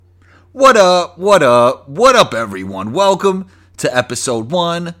What up, what up, what up, everyone? Welcome to episode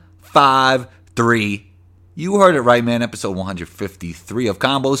 153. You heard it right, man. Episode 153 of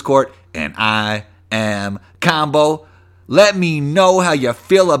Combo's Court, and I am Combo. Let me know how you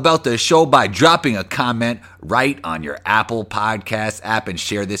feel about the show by dropping a comment right on your Apple Podcast app and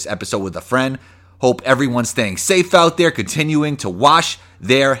share this episode with a friend. Hope everyone's staying safe out there, continuing to wash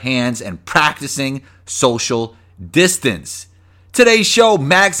their hands and practicing social distance. Today's show,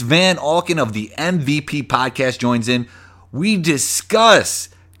 Max Van Alken of the MVP Podcast joins in. We discuss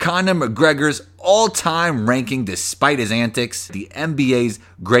Conor McGregor's all-time ranking despite his antics, the NBA's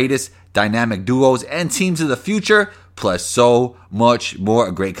greatest dynamic duos and teams of the future, plus so much more.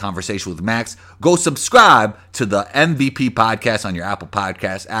 A great conversation with Max. Go subscribe to the MVP Podcast on your Apple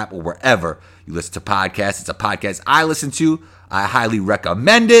Podcast app or wherever you listen to podcasts. It's a podcast I listen to. I highly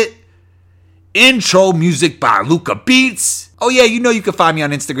recommend it. Intro music by Luca Beats. Oh yeah, you know you can find me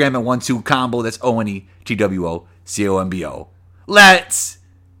on Instagram at 12combo. That's ONEGWOCOMBO. Let's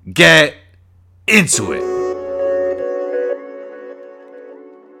get into it.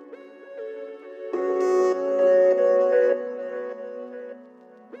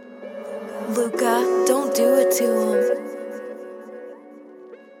 Luca, don't do it to him.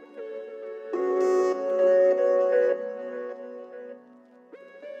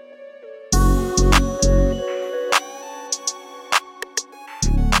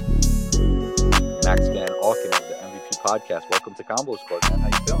 Max Van Alken of the MVP Podcast. Welcome to Combo's Court, man. How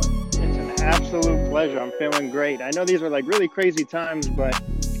you feeling? It's an absolute pleasure. I'm feeling great. I know these are like really crazy times, but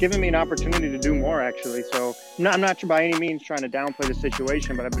it's given me an opportunity to do more, actually. So I'm not by any means trying to downplay the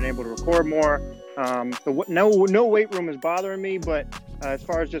situation, but I've been able to record more. No weight room is bothering me, but as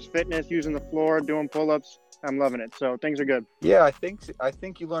far as just fitness, using the floor, doing pull-ups, I'm loving it. So things are good. Yeah, I think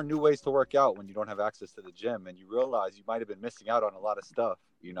you learn new ways to work out when you don't have access to the gym, and you realize you might have been missing out on a lot of stuff.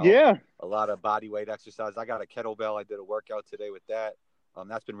 You know, Yeah. A lot of body weight exercise. I got a kettlebell. I did a workout today with that.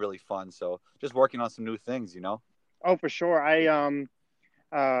 That's been really fun. So just working on some new things, you know. Oh, for sure. I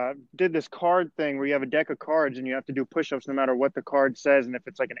did this card thing where you have a deck of cards and you have to do push-ups no matter what the card says. And if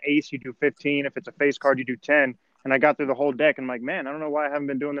it's like an ace, you do 15. If it's a face card, you do 10. And I got through the whole deck and I'm like, man, I don't know why I haven't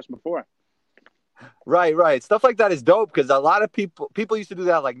been doing this before. Right. Stuff like that is dope because a lot of people used to do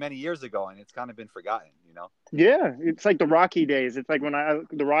that like many years ago, and it's kind of been forgotten, you know. Yeah, it's like the Rocky days. It's like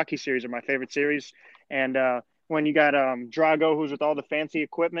the Rocky series are my favorite series. And when you got Drago, who's with all the fancy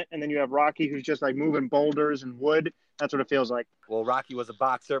equipment, and then you have Rocky, who's just like moving boulders and wood. That's what it feels like. Well, Rocky was a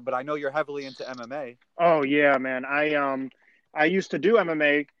boxer, but I know you're heavily into MMA. Oh yeah, man. I used to do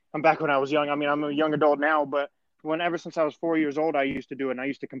MMA. I'm back when I was young. I mean, I'm a young adult now, but ever since I was 4 years old, I used to do it. And I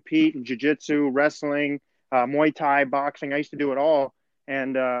used to compete in jiu-jitsu, wrestling, Muay Thai, boxing. I used to do it all.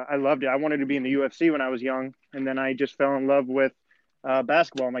 And I loved it. I wanted to be in the UFC when I was young. And then I just fell in love with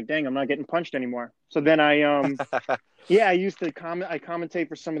basketball. I'm like, dang, I'm not getting punched anymore. So then I used to commentate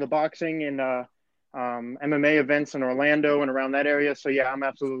for some of the boxing and MMA events in Orlando and around that area. So yeah, I'm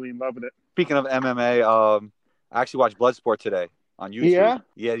absolutely in love with it. Speaking of MMA, I actually watched Bloodsport today on YouTube.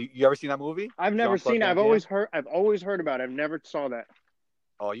 Yeah. You ever seen that movie? I've never seen it. I've always heard about it. I've never saw that.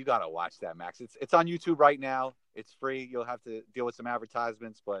 Oh, you gotta watch that, Max. It's on YouTube right now. It's free. You'll have to deal with some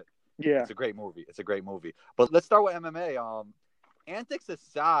advertisements, but yeah, it's a great movie. But let's start with MMA. Antics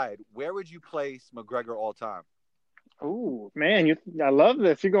aside, where would you place McGregor all time? Oh man, I love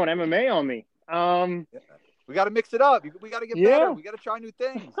this. You're going MMA on me. Yeah. We got to mix it up. We got to get better. We got to try new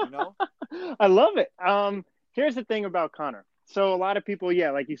things. You know. I love it. Here's the thing about Conor. So a lot of people,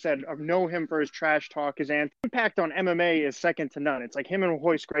 like you said, know him for his trash talk. His impact on MMA is second to none. It's like him and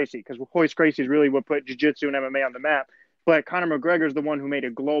Royce Gracie, because Royce Gracie is really what put jiu-jitsu and MMA on the map. But Conor McGregor is the one who made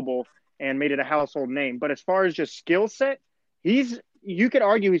it global and made it a household name. But as far as just skill set, you could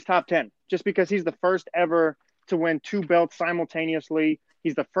argue he's top 10 just because he's the first ever to win 2 belts simultaneously.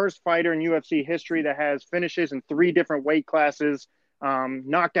 He's the first fighter in UFC history that has finishes in 3 different weight classes.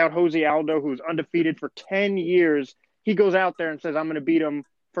 Knocked out Jose Aldo, who's undefeated for 10 years. He goes out there and says, I'm going to beat him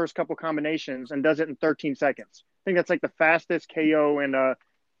first couple combinations and does it in 13 seconds. I think that's like the fastest KO in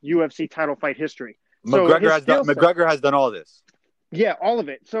UFC title fight history. McGregor has done all this. Yeah, all of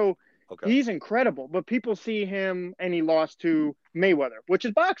it. So he's incredible. But people see him and he lost to Mayweather, which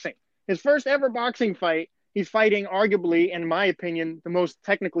is boxing. His first ever boxing fight. He's fighting arguably, in my opinion, the most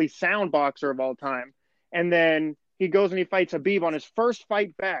technically sound boxer of all time. And then he goes and he fights Khabib on his first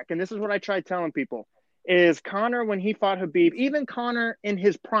fight back. And this is what I try telling people. Is Conor, when he fought Khabib, even Conor in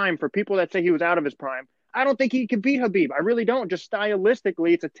his prime, for people that say he was out of his prime, I don't think he could beat Khabib. I really don't. Just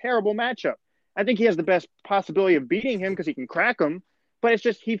stylistically, it's a terrible matchup. I think he has the best possibility of beating him because he can crack him, but it's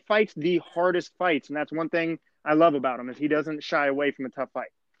just he fights the hardest fights, and that's one thing I love about him is he doesn't shy away from a tough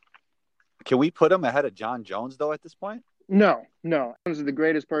fight. Can we put him ahead of John Jones though at this point? No. Jones is the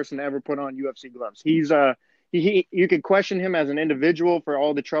greatest person to ever put on UFC gloves. He's you could question him as an individual for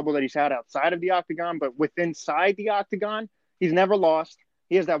all the trouble that he's had outside of the octagon, but inside the octagon, he's never lost.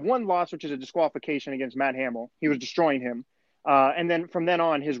 He has that one loss, which is a disqualification against Matt Hamill. He was destroying him. And then from then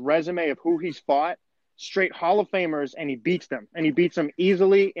on, his resume of who he's fought, straight Hall of Famers, and he beats them. And he beats them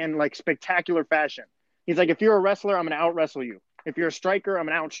easily in like spectacular fashion. He's like, if you're a wrestler, I'm going to out-wrestle you. If you're a striker, I'm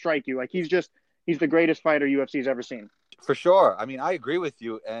going to out-strike you. Like, he's the greatest fighter UFC's ever seen. For sure. I mean, I agree with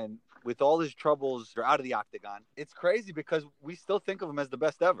you. And with all his troubles out of the octagon, it's crazy because we still think of him as the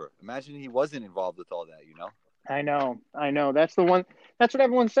best ever. Imagine he wasn't involved with all that, you know? I know. That's the one. That's what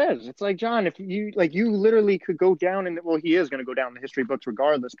everyone says. It's like, John, if you literally could go down he is going to go down in the history books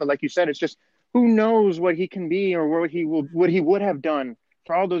regardless. But like you said, it's just who knows what he can be or what he would have done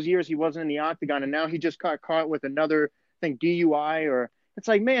for all those years he wasn't in the octagon, and now he just got caught with another thing, DUI, or it's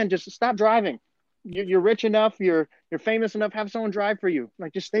like, man, just stop driving. You're rich enough, you're famous enough, have someone drive for you.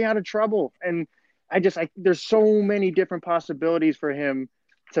 Like, just stay out of trouble. And there's so many different possibilities for him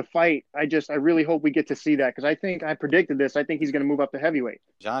to fight. I really hope we get to see that, because I predicted this. I think he's going to move up to heavyweight.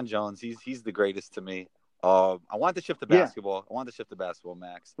 John Jones, he's the greatest to me. I want to shift to basketball. Yeah. I want to shift to basketball,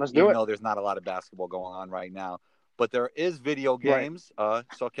 Max. Let's do it. Even though there's not a lot of basketball going on right now, but there is video games. Right.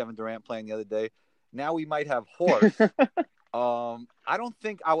 Saw Kevin Durant playing the other day. Now we might have horse. I don't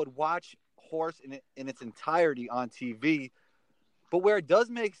think I would watch horse in its entirety on TV, but where it does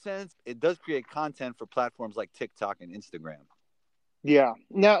make sense, it does create content for platforms like TikTok and Instagram. Yeah.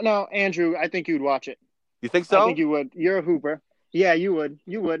 No, Andrew, I think you'd watch it. You think so? I think you would. You're a hooper. Yeah, you would.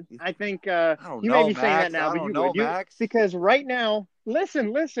 I think I don't know, may be Max. saying that now, I but don't you know, would. Max. Because right now,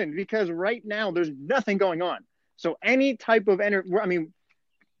 listen, because right now there's nothing going on. So any type of Andrew,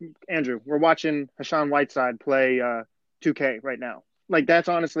 we're watching Hassan Whiteside play 2K right now. Like, that's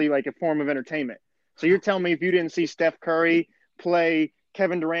honestly like a form of entertainment. So you're telling me if you didn't see Steph Curry play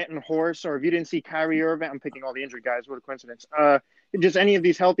Kevin Durant and horse, or if you didn't see Kyrie Irving, I'm picking all the injured guys, what a coincidence. Just any of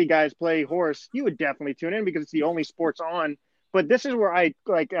these healthy guys play horse, you would definitely tune in because it's the only sports on. But this is where I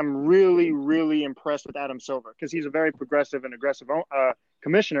am really, really impressed with Adam Silver, because he's a very progressive and aggressive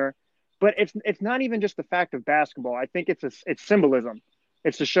commissioner. But it's not even just the fact of basketball. I think it's symbolism.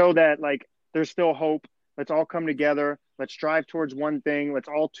 It's to show that, like, there's still hope. Let's all come together. Let's strive towards one thing. Let's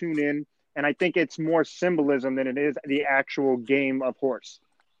all tune in. And I think it's more symbolism than it is the actual game of horse.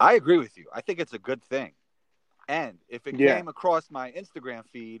 I agree with you. I think it's a good thing. And if it came across my Instagram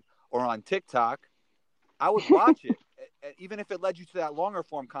feed or on TikTok, I would watch it, even if it led you to that longer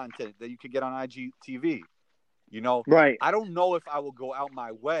form content that you could get on IGTV. You know, right? I don't know if I will go out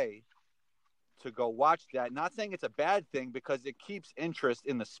my way to go watch that. Not saying it's a bad thing, because it keeps interest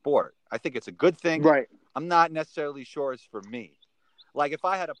in the sport. I think it's a good thing. Right. I'm not necessarily sure it's for me. Like, if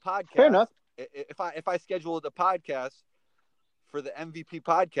I had a podcast, fair enough. If I scheduled a podcast for the MVP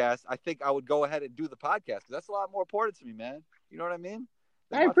podcast, I think I would go ahead and do the podcast, because that's a lot more important to me, man. You know what I mean?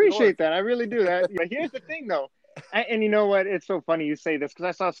 I appreciate that. I really do that. But here's the thing, though. And you know what? It's so funny you say this, because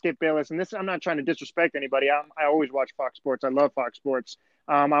I saw Skip Bayless, and this, I'm not trying to disrespect anybody. I always watch Fox Sports. I love Fox Sports.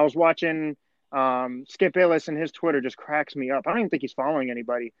 I was watching Skip Bayless, and his Twitter just cracks me up. I don't even think he's following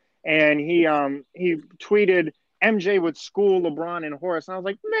anybody. And he tweeted, MJ would school LeBron and Horace. And I was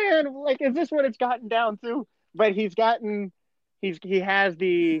like, man, like, is this what it's gotten down to? But he has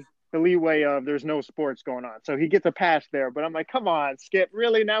the leeway of there's no sports going on. So he gets a pass there. But I'm like, come on, Skip,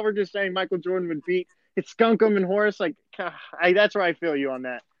 really? Now we're just saying Michael Jordan would beat Skunkum and Horace? Like, that's where I feel you on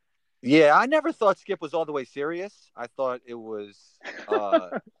that. Yeah, I never thought Skip was all the way serious. I thought it was,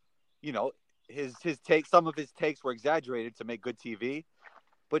 you know, his take. Some of his takes were exaggerated to make good TV.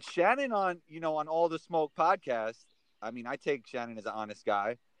 But Shannon on All the Smoke podcast, I mean, I take Shannon as an honest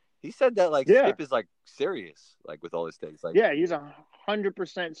guy. He said that, like, Skip is, like, serious, like, with all his takes. Like, yeah, he's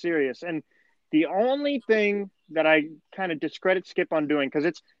 100% serious. And the only thing that I kind of discredit Skip on doing,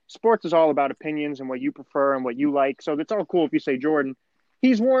 because sports is all about opinions and what you prefer and what you like. So it's all cool if you say Jordan.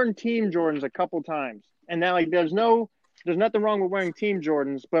 He's worn Team Jordans a couple times. And now, like, there's nothing wrong with wearing Team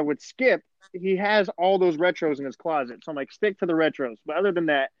Jordans. But with Skip, he has all those retros in his closet. So I'm like, stick to the retros. But other than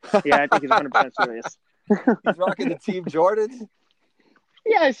that, yeah, I think he's 100% serious. He's rocking the Team Jordans?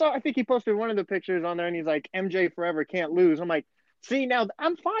 Yeah, I think he posted one of the pictures on there, and he's like, MJ forever, can't lose. I'm like, see, now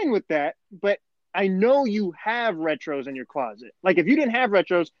I'm fine with that, but I know you have retros in your closet. Like, if you didn't have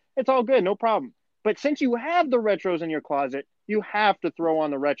retros, it's all good, no problem. But since you have the retros in your closet, you have to throw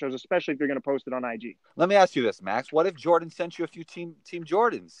on the retros, especially if you're going to post it on IG. Let me ask you this, Max. What if Jordan sent you a few Team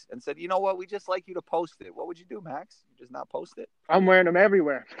Jordans and said, you know what, we just like you to post it? What would you do, Max? You just not post it? I'm wearing them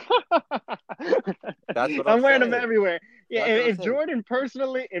everywhere. That's what I'm wearing saying. them everywhere. Yeah, That's what I'm if saying.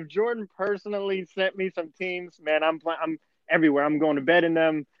 Jordan personally sent me some teams, man, I'm everywhere. I'm going to bed in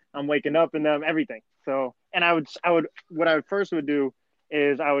them. I'm waking up in them. Everything. So, and what I would first would do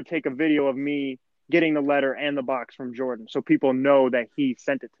is I would take a video of me getting the letter and the box from Jordan, so people know that he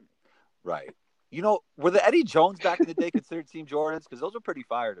sent it to me. Right. You know, were the Eddie Jones back in the day considered Team Jordans? Because those were pretty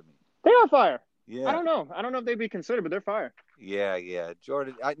fire to me. They are fire. Yeah. I don't know. I don't know if they'd be considered, but they're fire. Yeah.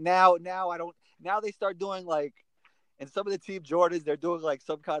 Jordan. Now I don't. Now they start doing like, in some of the Team Jordans, they're doing like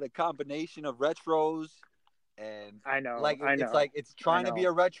some kind of combination of retros. And I know. It's like it's trying to be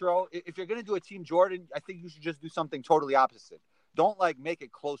a retro. If you're gonna do a Team Jordan, I think you should just do something totally opposite. Don't like make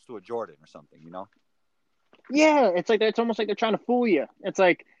it close to a Jordan or something, you know? Yeah, it's almost like they're trying to fool you. It's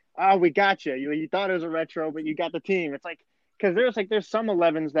like, oh, we got you. You thought it was a retro, but you got the team. It's like, because there's some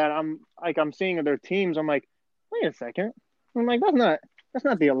 11s that I'm seeing of their teams. I'm like, wait a second. I'm like, that's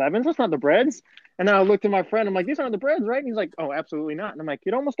not the 11s. That's not the Breads. And then I looked at my friend. I'm like, these aren't the Breads, right? And he's like, oh, absolutely not. And I'm like,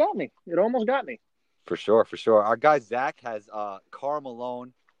 it almost got me. For sure. Our guy Zach has Karl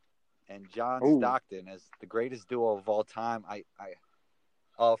Malone and John Stockton as the greatest duo of all time.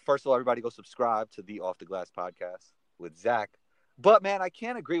 First of all, everybody go subscribe to the Off the Glass podcast with Zach. But man, I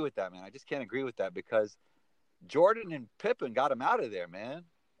can't agree with that, man. I just can't agree with that because Jordan and Pippen got him out of there, man.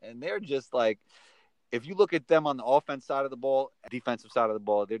 And they're just like, if you look at them on the offense side of the ball, defensive side of the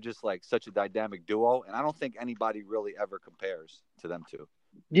ball, they're just like such a dynamic duo. And I don't think anybody really ever compares to them two.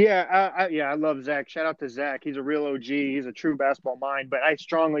 Yeah, I love Zach. Shout out to Zach. He's a real OG. He's a true basketball mind. But I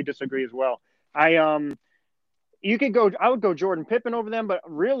strongly disagree as well. I would go Jordan Pippen over them, but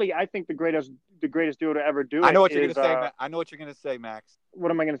really, I think the greatest duo to ever do it. I know what you're gonna say, Max.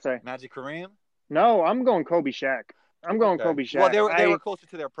 What am I gonna say? Magic Kareem? No, I'm going Kobe Shaq. Kobe Shaq. Well, they were closer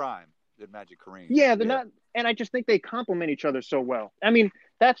to their prime than Magic Kareem. Yeah, they're not, and I just think they complement each other so well. I mean,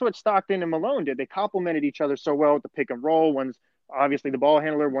 that's what Stockton and Malone did. They complemented each other so well with the pick and roll. One's obviously the ball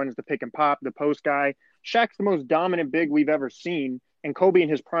handler, one's the pick and pop, the post guy. Shaq's the most dominant big we've ever seen, and Kobe in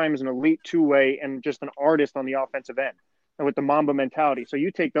his prime is an elite two-way and just an artist on the offensive end, and with the Mamba mentality. So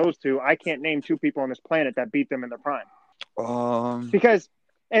you take those two, I can't name two people on this planet that beat them in their prime. Because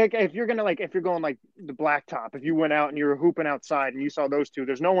if you're going like the blacktop, if you went out and you were hooping outside and you saw those two,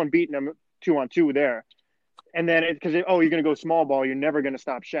 there's no one beating them 2-on-2 there. And then you're going to go small ball, you're never going to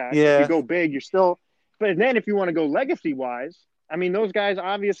stop Shaq. Yeah. If you go big, you're still. But then if you want to go legacy wise, I mean, those guys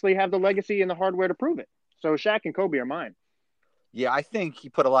obviously have the legacy and the hardware to prove it. So Shaq and Kobe are mine. Yeah, I think he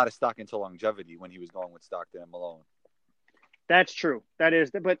put a lot of stock into longevity when he was going with Stockton and Malone. That's true. That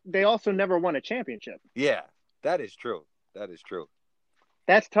is, but they also never won a championship. Yeah, that is true.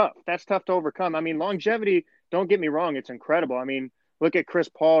 That's tough. That's tough to overcome. I mean, longevity, don't get me wrong, it's incredible. I mean, look at Chris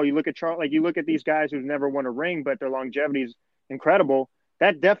Paul, you look at Charles, like you look at these guys who've never won a ring, but their longevity is incredible.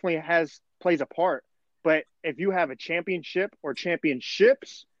 That definitely plays a part. But if you have a championship or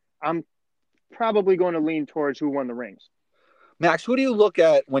championships, I'm probably going to lean towards who won the rings. Max, who do you look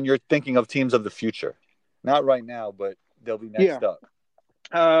at when you're thinking of teams of the future? Not right now, but they'll be next up.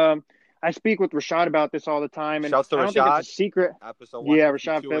 I speak with Rashad about this all the time. And Shouts to I don't Rashad. think it's a secret. Episode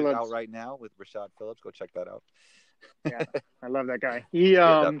Rashad Phillips Phillips out right now with Rashad Phillips. Go check that out. Yeah, I love that guy.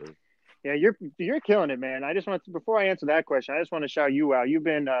 You're killing it, man. I just want to, before I answer that question, I just want to shout you out. You've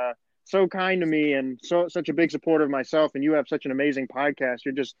been so kind to me and such a big supporter of myself, and you have such an amazing podcast.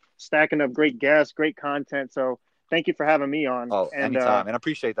 You're just stacking up great guests, great content. So thank you for having me on. Oh, anytime. And I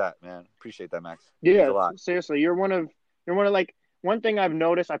appreciate that, man. Appreciate that, Max. Yeah, seriously. You're one of like, one thing I've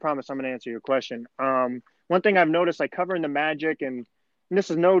noticed, I promise I'm going to answer your question. One thing I've noticed, like covering the Magic, and this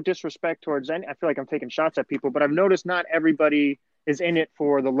is no disrespect towards any, I feel like I'm taking shots at people, but I've noticed not everybody is in it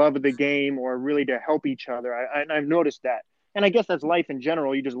for the love of the game or really to help each other. I've noticed that. And I guess that's life in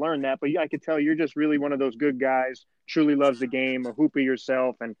general. You just learn that. But I could tell you're just really one of those good guys, truly loves the game, a hooper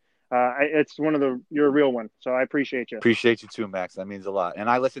yourself. And you're a real one. So I appreciate you. Appreciate you too, Max. That means a lot. And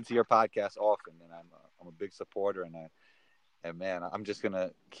I listen to your podcast often, and I'm a big supporter. And man, I'm just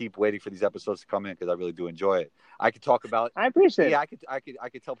gonna keep waiting for these episodes to come in because I really do enjoy it. I could talk about. I appreciate it. Yeah, I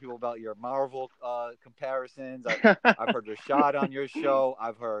could tell people about your Marvel comparisons. I've heard Rashad on your show.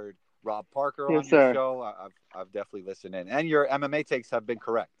 I've heard Rob Parker on your show. I've definitely listened in, and your MMA takes have been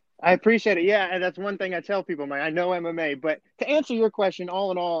correct. I appreciate it. Yeah, and that's one thing I tell people. I know MMA, but to answer your question,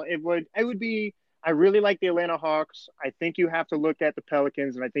 all in all, it would be. I really like the Atlanta Hawks. I think you have to look at the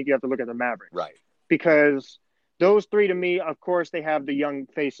Pelicans, and I think you have to look at the Mavericks. Right. Because those three, to me, of course, they have the young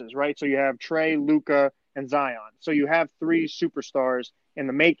faces, right? So you have Trey, Luka, and Zion. So you have three superstars in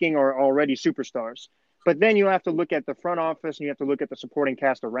the making or already superstars. But then you have to look at the front office and you have to look at the supporting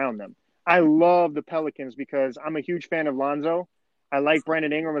cast around them. I love the Pelicans because I'm a huge fan of Lonzo. I like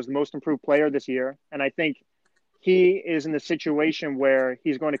Brandon Ingram as the most improved player this year. And I think he is in the situation where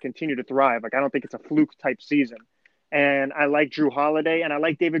he's going to continue to thrive. Like, I don't think it's a fluke type season. And I like Drew Holiday, and I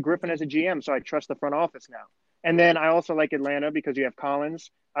like David Griffin as a GM, so I trust the front office now. And then I also like Atlanta because you have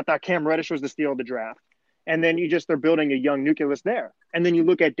Collins. I thought Cam Reddish was the steal of the draft. And then they're building a young nucleus there. And then you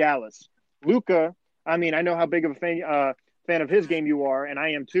look at Dallas. Luka, I mean, I know how big of a fan of his game you are, and I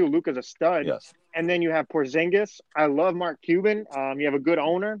am too. Luka's a stud. Yes. And then you have Porzingis. I love Mark Cuban. You have a good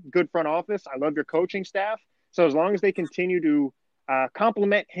owner, good front office. I love your coaching staff. So as long as they continue to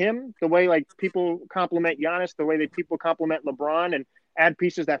compliment him the way like people compliment Giannis, the way that people compliment LeBron, and add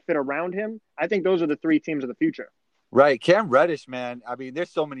pieces that fit around him, I think those are the three teams of the future. Right. Cam Reddish, man. I mean, there's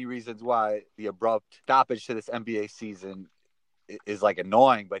so many reasons why the abrupt stoppage to this NBA season is like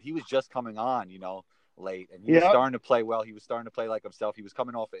annoying, but he was just coming on, late, and he was starting to play well. He was starting to play like himself. He was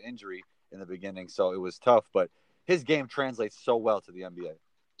coming off an injury in the beginning, so it was tough, but his game translates so well to the NBA.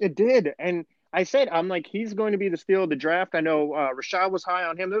 It did. And I'm like, he's going to be the steal of the draft. I know Rashad was high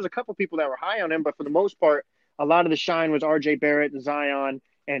on him. There was a couple people that were high on him, but for the most part, a lot of the shine was RJ Barrett, Zion,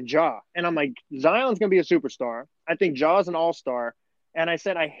 and Ja. And I'm like, Zion's going to be a superstar. I think Ja's an all-star. And I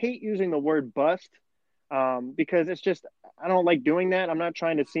said, I hate using the word bust because it's just, I don't like doing that. I'm not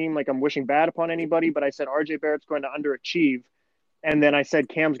trying to seem like I'm wishing bad upon anybody, but I said RJ Barrett's going to underachieve. And then I said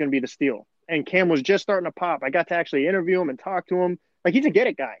Cam's going to be the steal. And Cam was just starting to pop. I got to actually interview him and talk to him. Like, he's a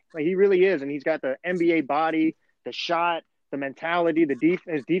get-it guy. Like, he really is. And he's got the NBA body, the shot, the mentality,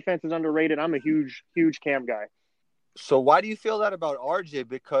 his defense is underrated. I'm a huge, huge Cam guy. So why do you feel that about RJ?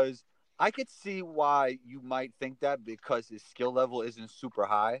 Because I could see why you might think that, because his skill level isn't super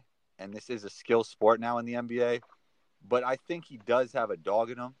high, and this is a skill sport now in the NBA. But I think he does have a dog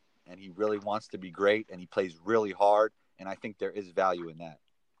in him, and he really wants to be great, and he plays really hard, and I think there is value in that.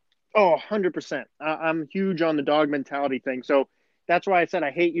 Oh, 100%. I'm huge on the dog mentality thing. So that's why I said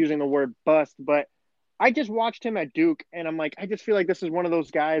I hate using the word bust, but I just watched him at Duke, and I'm like, I just feel like this is one of those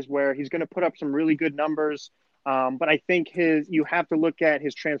guys where he's going to put up some really good numbers. But I think you have to look at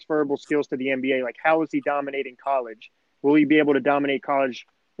his transferable skills to the NBA. Like, how is he dominating college? Will he be able to dominate college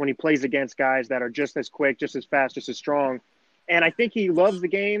when he plays against guys that are just as quick, just as fast, just as strong? And I think he loves the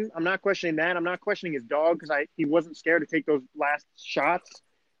game. I'm not questioning that. I'm not questioning his dog because he wasn't scared to take those last shots.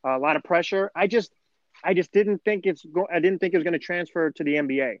 A lot of pressure. I didn't think it was going to transfer to the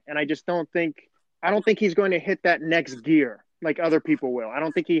NBA. And I don't think he's going to hit that next gear like other people will. I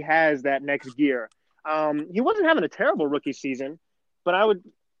don't think he has that next gear. He wasn't having a terrible rookie season, but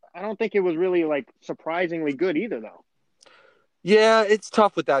I don't think it was really like surprisingly good either though. Yeah, it's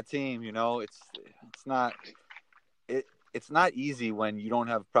tough with that team, it's not easy when you don't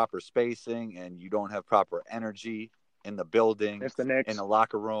have proper spacing and you don't have proper energy in the building, in the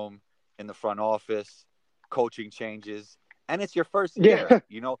locker room, in the front office, coaching changes, and it's your first year.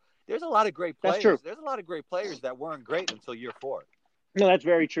 There's a lot of great players. That's true. There's a lot of great players that weren't great until year 4. No, that's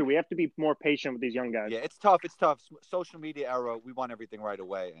very true. We have to be more patient with these young guys. Yeah, it's tough. It's tough. Social media era, we want everything right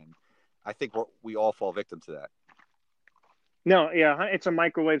away, and I think we all fall victim to that. No, yeah, it's a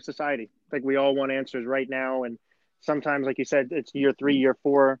microwave society. Like, we all want answers right now, and sometimes, like you said, it's year 3, year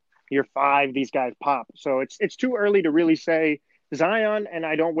 4, year 5, these guys pop. So it's too early to really say Zion, and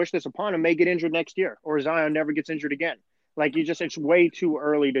I don't wish this upon him, may get injured next year, or Zion never gets injured again. Like, it's way too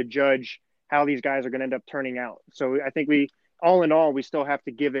early to judge how these guys are going to end up turning out. So I think all in all, we still have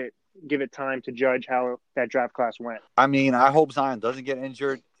to give it time to judge how that draft class went. I mean, I hope Zion doesn't get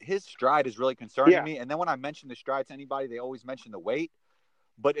injured. His stride is really concerning me. And then when I mention the stride to anybody, they always mention the weight.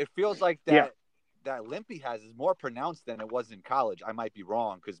 But it feels like that limp he has is more pronounced than it was in college. I might be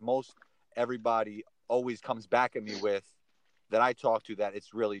wrong, because everybody always comes back at me with that I talk to that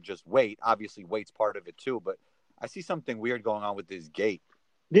it's really just weight. Obviously, weight's part of it too. But I see something weird going on with his gait.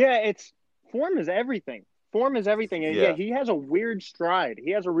 Yeah, form is everything. Form is everything. And yeah, he has a weird stride.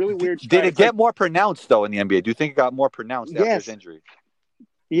 He has a really weird stride. Did it get more pronounced, though, in the NBA? Do you think it got more pronounced after his injury?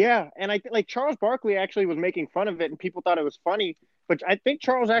 Yeah, and I like Charles Barkley actually was making fun of it, and people thought it was funny. But I think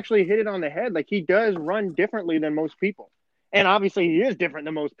Charles actually hit it on the head. Like, he does run differently than most people. And obviously he is different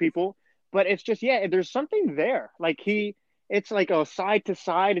than most people. But it's just, there's something there. Like, it's like a side to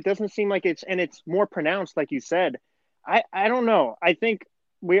side. It doesn't seem like it's more pronounced, like you said. I don't know. I think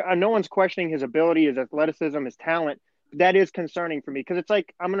no one's questioning his ability, his athleticism, his talent. That is concerning for me, because it's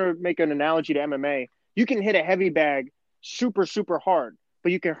like, I'm going to make an analogy to MMA. You can hit a heavy bag super, super hard,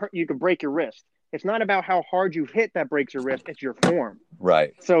 but you can break your wrist. It's not about how hard you hit that breaks your wrist. It's your form.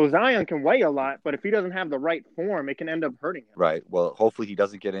 Right. So Zion can weigh a lot, but if he doesn't have the right form, it can end up hurting him. Right. Well, hopefully he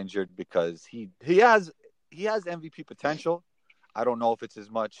doesn't get injured, because he has MVP potential. I don't know if it's as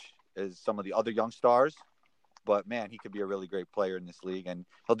much as some of the other young stars, But man, he could be a really great player in this league, and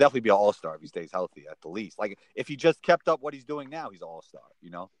he'll definitely be an all-star if he stays healthy at the least. Like if he just kept up what he's doing now, he's an all-star.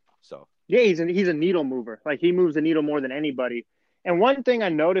 So Yeah, he's a needle mover. Like he moves the needle more than anybody. And one thing I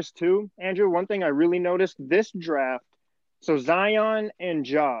noticed too, Andrew, one thing I really noticed this draft. So Zion and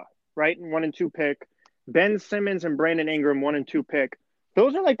Ja, right, 1 and 2 pick. Ben Simmons and Brandon Ingram, 1 and 2 pick.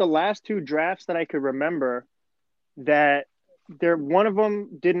 Those are like the last 2 drafts that I could remember that one of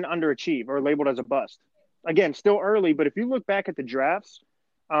them didn't underachieve or labeled as a bust. Again, still early, but if you look back at the drafts,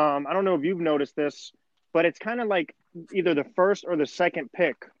 I don't know if you've noticed this, but it's kind of like either the first or the second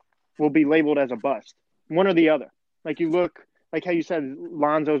pick will be labeled as a bust, one or the other. Like you look, like how you said,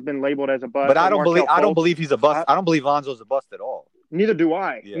 Lonzo's been labeled as a bust. but I don't believe he's a bust. I don't believe Lonzo's a bust at all. Neither do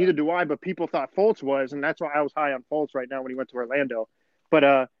I. Yeah. Neither do I. But people thought Fultz was, and that's why I was high on Fultz right now when he went to Orlando.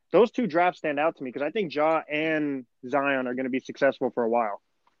 But those 2 drafts stand out to me because I think Ja and Zion are going to be successful for a while.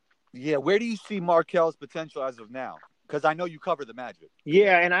 Yeah, where do you see Markel's potential as of now? Because I know you cover the Magic.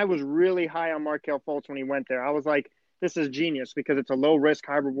 Yeah, and I was really high on Markelle Fultz when he went there. I was like, this is genius because it's a low-risk,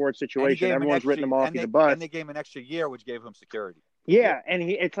 high-reward situation. Everyone's written him off. He's a bust. And they gave him an extra year, which gave him security. Yeah, and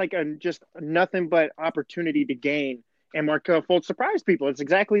it's like just nothing but opportunity to gain. And Markelle Fultz surprised people. It's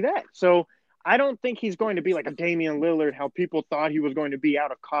exactly that. So I don't think he's going to be like a Damian Lillard, how people thought he was going to be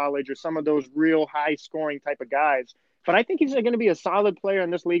out of college, or some of those real high-scoring type of guys. But I think he's going to be a solid player in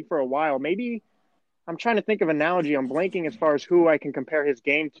this league for a while. Maybe I'm trying to think of an analogy. I'm blanking as far as who I can compare his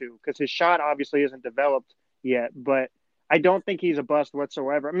game to because his shot obviously isn't developed yet. But I don't think he's a bust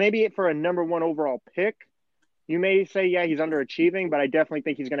whatsoever. Maybe for a number 1 overall pick, you may say, yeah, he's underachieving, but I definitely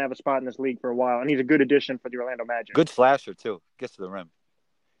think he's going to have a spot in this league for a while, and he's a good addition for the Orlando Magic. Good slasher, too. Gets to the rim.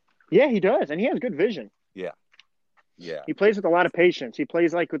 Yeah, he does, and he has good vision. Yeah. He plays with a lot of patience. He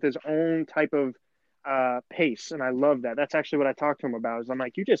plays like with his own type of pace, and I love that. That's actually what I talked to him about. Is I'm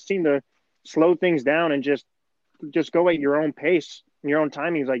like, you just seem to slow things down and just go at your own pace and your own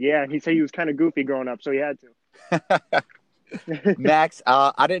timing. He's like, yeah. He said he was kind of goofy growing up, so he had to. Max,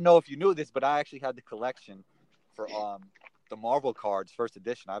 I didn't know if you knew this, but I actually had the collection for the Marvel cards, first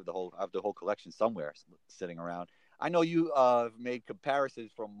edition. I have the whole collection somewhere sitting around. I know you made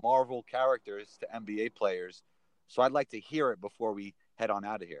comparisons from Marvel characters to NBA players, so I'd like to hear it before we head on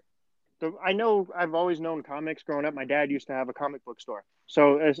out of here. So I know I've always known comics growing up. My dad used to have a comic book store,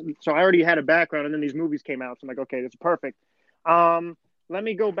 so I already had a background, and then these movies came out. So I'm like, okay, that's perfect. Let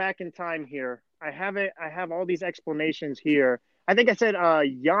me go back in time here. I have all these explanations here. I think I said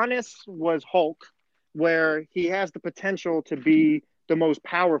Giannis was Hulk, where he has the potential to be the most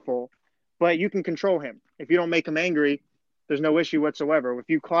powerful, but you can control him. If you don't make him angry, there's no issue whatsoever. If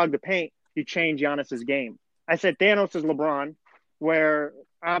you clog the paint, you change Giannis's game. I said Thanos is LeBron, where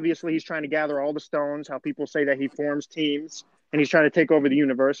obviously he's trying to gather all the stones, how people say that he forms teams, and he's trying to take over the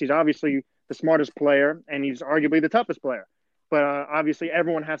universe. He's obviously the smartest player, and he's arguably the toughest player. But obviously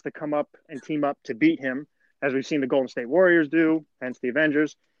everyone has to come up and team up to beat him, as we've seen the Golden State Warriors do, hence the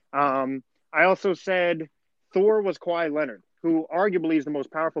Avengers. I also said Thor was Kawhi Leonard, who arguably is the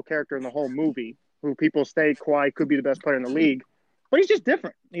most powerful character in the whole movie, who people say Kawhi could be the best player in the league. But he's just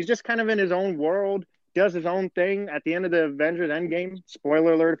different. He's just kind of in his own world, does his own thing. At the end of the Avengers Endgame,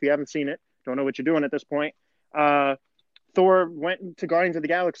 spoiler alert if you haven't seen it, don't know what you're doing at this point, Thor went to Guardians of the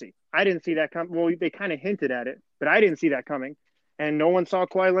Galaxy. I didn't see that coming. Well, they kind of hinted at it, but I didn't see that coming. And no one saw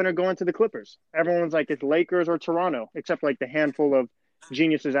Kawhi Leonard going to the Clippers. Everyone was like, it's Lakers or Toronto, except like the handful of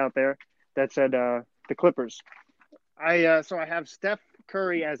geniuses out there that said the Clippers. So I have Steph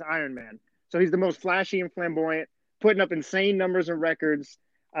Curry as Iron Man. So he's the most flashy and flamboyant, putting up insane numbers and records.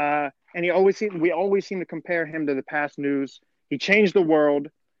 And we always seem to compare him to the past news. He changed the world,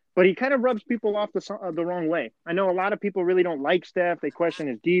 but he kind of rubs people off the wrong way. I know a lot of people really don't like Steph. They question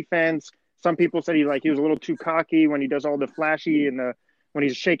his defense. Some people said he was a little too cocky when he does all the flashy and when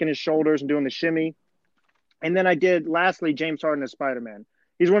he's shaking his shoulders and doing the shimmy. And then I did, lastly, James Harden as Spider-Man.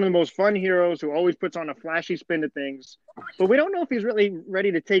 He's one of the most fun heroes who always puts on a flashy spin to things. But we don't know if he's really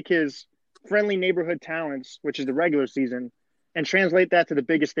ready to take his friendly neighborhood talents, which is the regular season, and translate that to the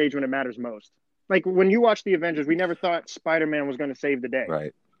biggest stage when it matters most. Like when you watch the Avengers, we never thought Spider-Man was going to save the day.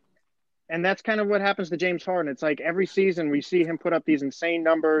 Right. And that's kind of what happens to James Harden. It's like every season we see him put up these insane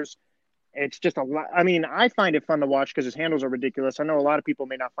numbers. It's just a lot. I mean, I find it fun to watch because his handles are ridiculous. I know a lot of people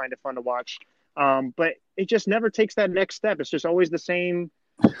may not find it fun to watch, but it just never takes that next step. It's just always the same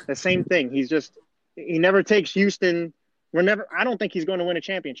thing. He never takes Houston. I don't think he's going to win a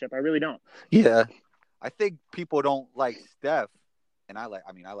championship. I really don't. Yeah. I think people don't like Steph, and I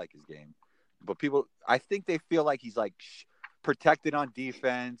like his game, but I think they feel like he's like protected on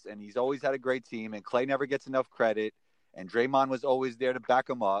defense, and he's always had a great team, and Clay never gets enough credit, and Draymond was always there to back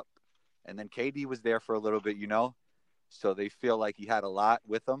him up. And then KD was there for a little bit, so they feel like he had a lot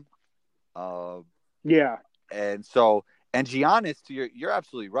with him. Yeah. And Giannis, you're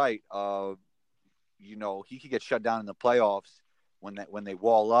absolutely right. He could get shut down in the playoffs when they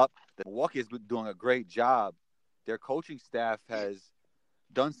wall up. Milwaukee has been doing a great job. Their coaching staff has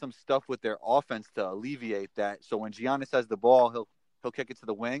done some stuff with their offense to alleviate that. So when Giannis has the ball, he'll kick it to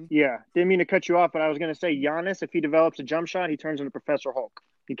the wing. Yeah. Didn't mean to cut you off, but I was going to say Giannis, if he develops a jump shot, he turns into Professor Hulk.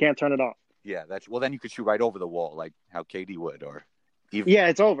 He can't turn it off. Yeah, then you could shoot right over the wall like how KD would, or even. Yeah,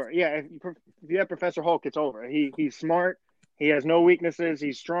 it's over. Yeah, if you have Professor Hulk, it's over. He's smart. He has no weaknesses.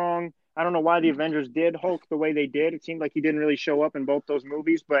 He's strong. I don't know why the Avengers did Hulk the way they did. It seemed like he didn't really show up in both those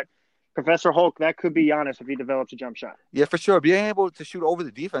movies, but Professor Hulk, that could be Giannis if he develops a jump shot. Yeah, for sure. Being able to shoot over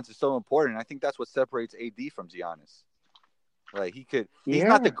the defense is so important. I think that's what separates AD from Giannis. Like he's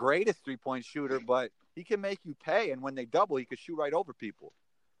not the greatest 3-point shooter, but he can make you pay. And when they double, he could shoot right over people.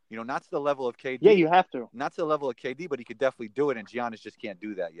 Not to the level of KD. Yeah, you have to. Not to the level of KD, but he could definitely do it. And Giannis just can't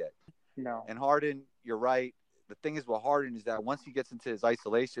do that yet. No. And Harden, you're right. The thing is with Harden is that once he gets into his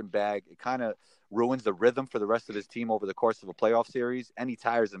isolation bag, it kind of ruins the rhythm for the rest of his team over the course of a playoff series, and he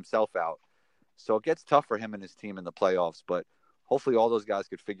tires himself out. So it gets tough for him and his team in the playoffs, but hopefully all those guys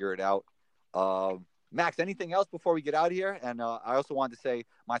could figure it out. Max, anything else before we get out of here? And I also wanted to say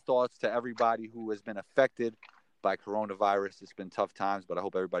my thoughts to everybody who has been affected by coronavirus. It's been tough times, but I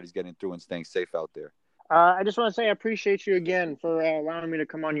hope everybody's getting through and staying safe out there. I just want to say I appreciate you again for allowing me to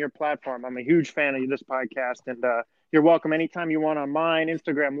come on your platform. I'm a huge fan of this podcast, and you're welcome anytime you want on mine,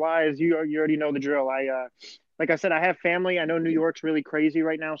 Instagram Lives. You already know the drill. Like I said, I have family. I know New York's really crazy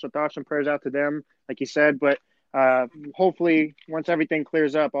right now, so thoughts and prayers out to them, like you said. But hopefully, once everything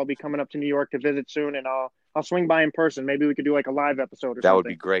clears up, I'll be coming up to New York to visit soon, and I'll swing by in person. Maybe we could do like a live episode or something. That would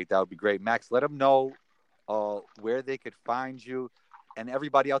be great. That would be great. Max, let them know where they could find you. And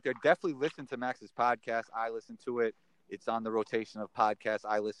everybody out there, definitely listen to Max's podcast. I listen to it. It's on the rotation of podcasts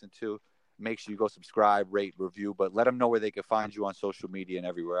I listen to. Make sure you go subscribe, rate, review, but let them know where they can find you on social media and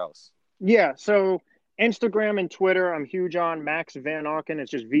everywhere else. Yeah, so Instagram and Twitter, I'm huge on Max Van Auken. It's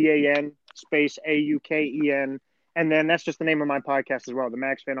just VAN space AUKEN. And then that's just the name of my podcast as well, the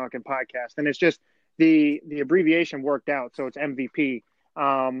Max Van Auken podcast. And it's just the abbreviation worked out, so it's MVP.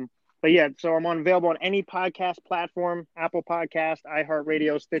 But yeah, so I'm available on any podcast platform, Apple Podcast,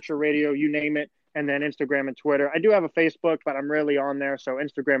 iHeartRadio, Stitcher Radio, you name it, and then Instagram and Twitter. I do have a Facebook, but I'm rarely on there, so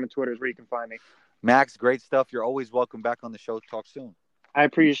Instagram and Twitter is where you can find me. Max, great stuff. You're always welcome back on the show. Talk soon. I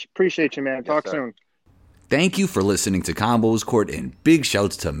appreciate you, man. Talk soon. Thank you for listening to Combos Court, and big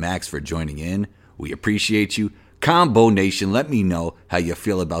shouts to Max for joining in. We appreciate you. Combo Nation, let me know how you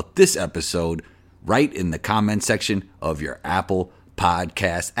feel about this episode right in the comment section of your Apple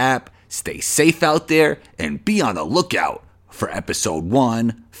Podcast app. Stay safe out there and be on the lookout for episode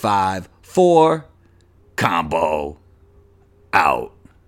 154. Combo out.